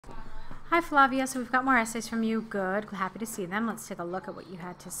Hi Flavia, so we've got more essays from you. Good, happy to see them. Let's take a look at what you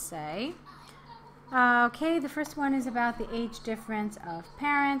had to say. Okay, the first one is about the age difference of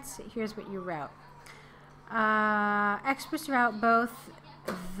parents. Here's what you wrote. Experts throughout both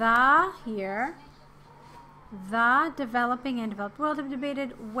the developing and developed world have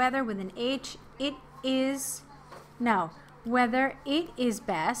debated whether with an H whether it is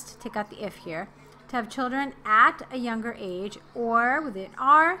best, take out the if here, to have children at a younger age, or with an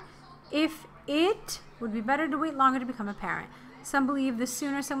R, if it would be better to wait longer to become a parent. Some believe the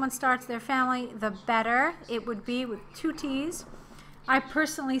sooner someone starts their family, the better it would be, with 2 T's. I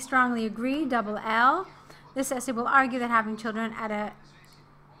personally strongly agree, double L. This essay will argue that having children at a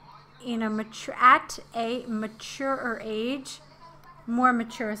maturer age, more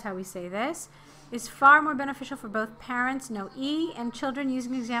mature is how we say this, is far more beneficial for both parents, no E, and children,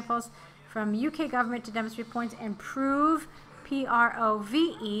 using examples from UK government to demonstrate points and prove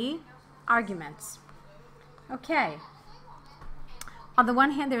PROVE arguments. Okay. On the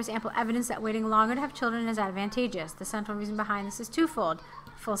one hand, there is ample evidence that waiting longer to have children is advantageous. The central reason behind this is twofold.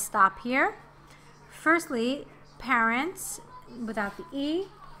 Full stop here. Firstly, parents, without the E,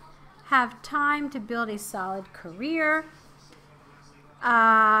 have time to build a solid career.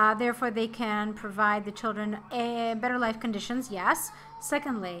 Therefore, they can provide the children better life conditions, yes.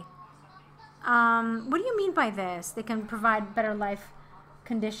 Secondly, what do you mean by this? They can provide better life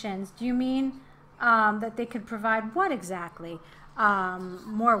conditions. Do you mean that they could provide what exactly?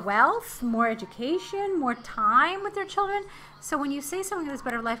 More wealth, more education, more time with their children? So when you say something that's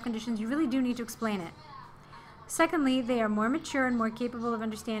better life conditions, you really do need to explain it. Secondly, they are more mature and more capable of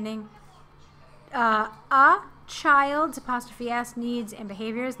understanding a child's *s needs and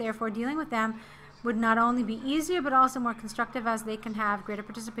behaviors. Therefore, dealing with them would not only be easier but also more constructive, as they can have greater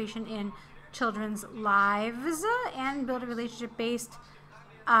participation in children's lives and build a relationship based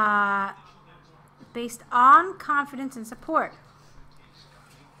on confidence and support.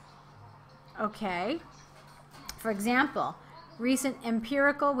 Okay. For example, recent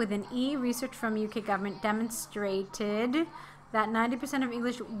empirical with an E research from UK government demonstrated that 90% of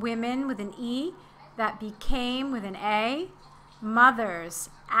English women with an E that became, with an A, mothers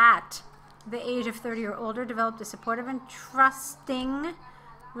at the age of 30 or older developed a supportive and trusting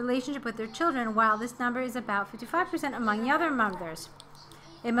relationship with their children, while this number is about 55% among younger mothers.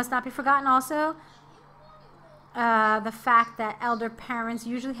 It must not be forgotten also the fact that elder parents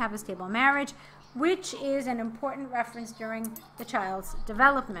usually have a stable marriage, which is an important reference during the children's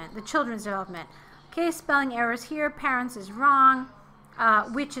development. Okay, spelling errors here. Parents is wrong,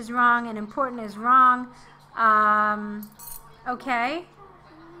 which is wrong, and important is wrong. Okay.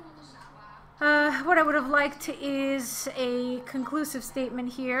 What I would have liked is a conclusive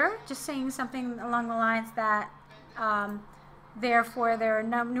statement here, just saying something along the lines that therefore there are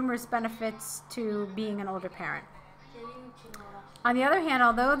numerous benefits to being an older parent. On the other hand,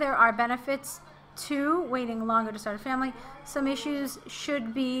 although there are benefits to waiting longer to start a family, some issues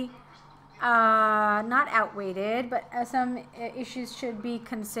should be not outweighed, but some issues should be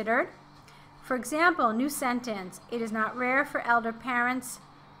considered. For example, new sentence: it is not rare for elder parents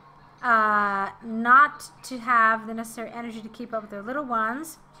not to have the necessary energy to keep up with their little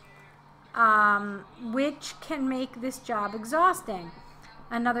ones, which can make this job exhausting.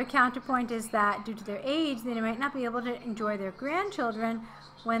 Another counterpoint is that due to their age, they might not be able to enjoy their grandchildren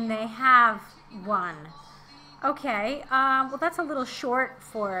when they have one. Okay, well, that's a little short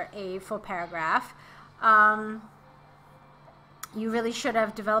for a full paragraph. You really should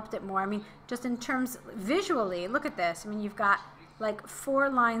have developed it more. I mean, just in terms visually, look at this. I mean, you've got like 4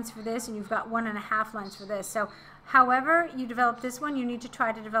 lines for this, and you've got 1.5 lines for this. So however you develop this one, you need to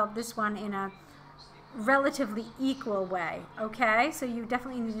try to develop this one in a relatively equal way. Okay, so you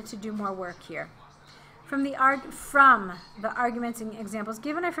definitely needed to do more work here. From the arguments and examples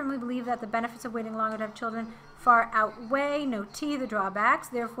given, I firmly believe that the benefits of waiting longer to have children far outweigh, no T, the drawbacks.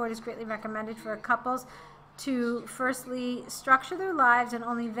 Therefore, it is greatly recommended for couples to firstly structure their lives and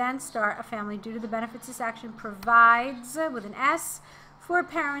only then start a family due to the benefits this action provides, with an S, for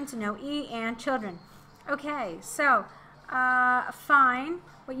parents, no E, and children. Okay, so fine.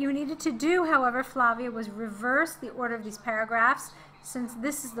 What you needed to do, however, Flavia, was reverse the order of these paragraphs. Since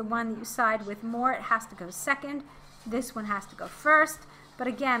this is the one that you side with more, it has to go second. This one has to go first. But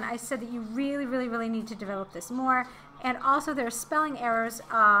again, I said that you really need to develop this more. And also there are spelling errors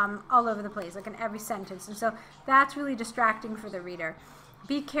all over the place, like in every sentence. And so that's really distracting for the reader.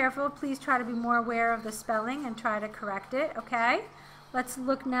 Be careful. Please try to be more aware of the spelling and try to correct it, okay? Let's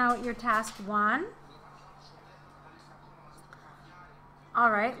look now at your task 1.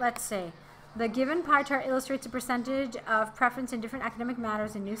 All right, let's see. The given pie chart illustrates a percentage of preference in different academic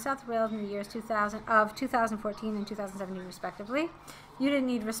matters in New South Wales in the years 2014 and 2017 respectively. You didn't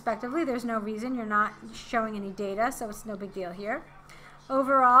need respectively. There's no reason. You're not showing any data, so it's no big deal here.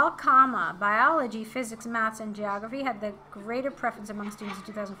 Overall, biology, physics, maths, and geography had the greater preference among students in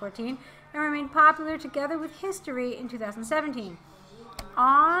 2014 and remained popular together with history in 2017.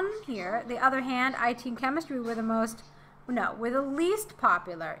 On here, the other hand, IT and chemistry were the least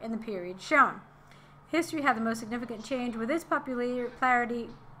popular in the period shown. History had the most significant change with its popularity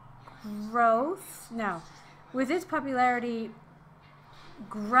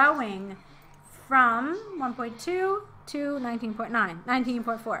growing from 1.2 to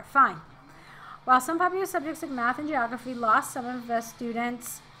 19.4. Fine. While some popular subjects like math and geography lost some of the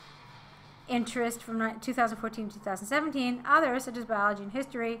students' interest from 2014 to 2017, others, such as biology and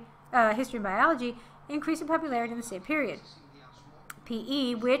history and biology, increased in popularity in the same period.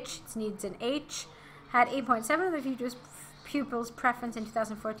 PE, which needs an H, had 8.7 of the pupils' preference in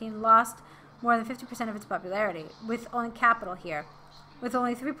 2014, lost more than 50% of its popularity, with only capital here, with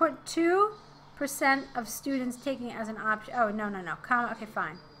only 3.2% of students taking it as an option. Oh, no. Okay,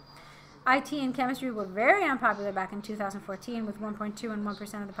 fine. IT and chemistry were very unpopular back in 2014, with 1.2 and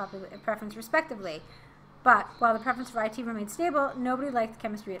 1% of the preference respectively. But while the preference for IT remained stable, nobody liked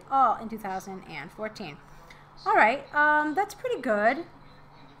chemistry at all in 2014. All right, that's pretty good.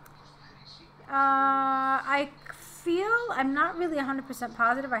 I feel, I'm not really 100%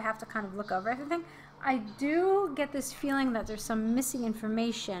 positive. I have to kind of look over everything. I do get this feeling that there's some missing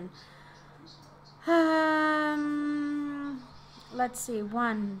information. Let's see,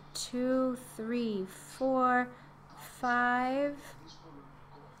 1, 2, 3, 4, 5,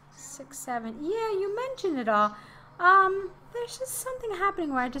 6, 7. Yeah, you mentioned it all. There's just something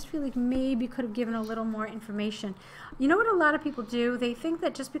happening where I just feel like maybe could have given a little more information. You know what a lot of people do? They think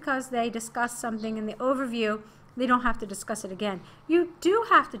that just because they discuss something in the overview, they don't have to discuss it again. You do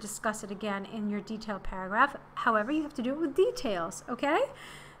have to discuss it again in your detailed paragraph. However, you have to do it with details, okay?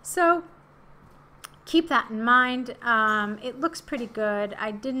 So keep that in mind. It looks pretty good.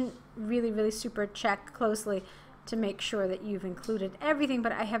 I didn't really super check closely to make sure that you've included everything,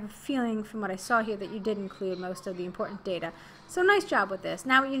 but I have a feeling from what I saw here that you did include most of the important data. So nice job with this.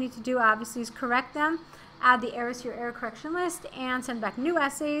 Now what you need to do obviously is correct them, add the errors to your error correction list, and send back new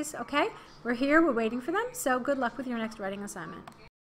essays, okay? We're here, we're waiting for them, so good luck with your next writing assignment.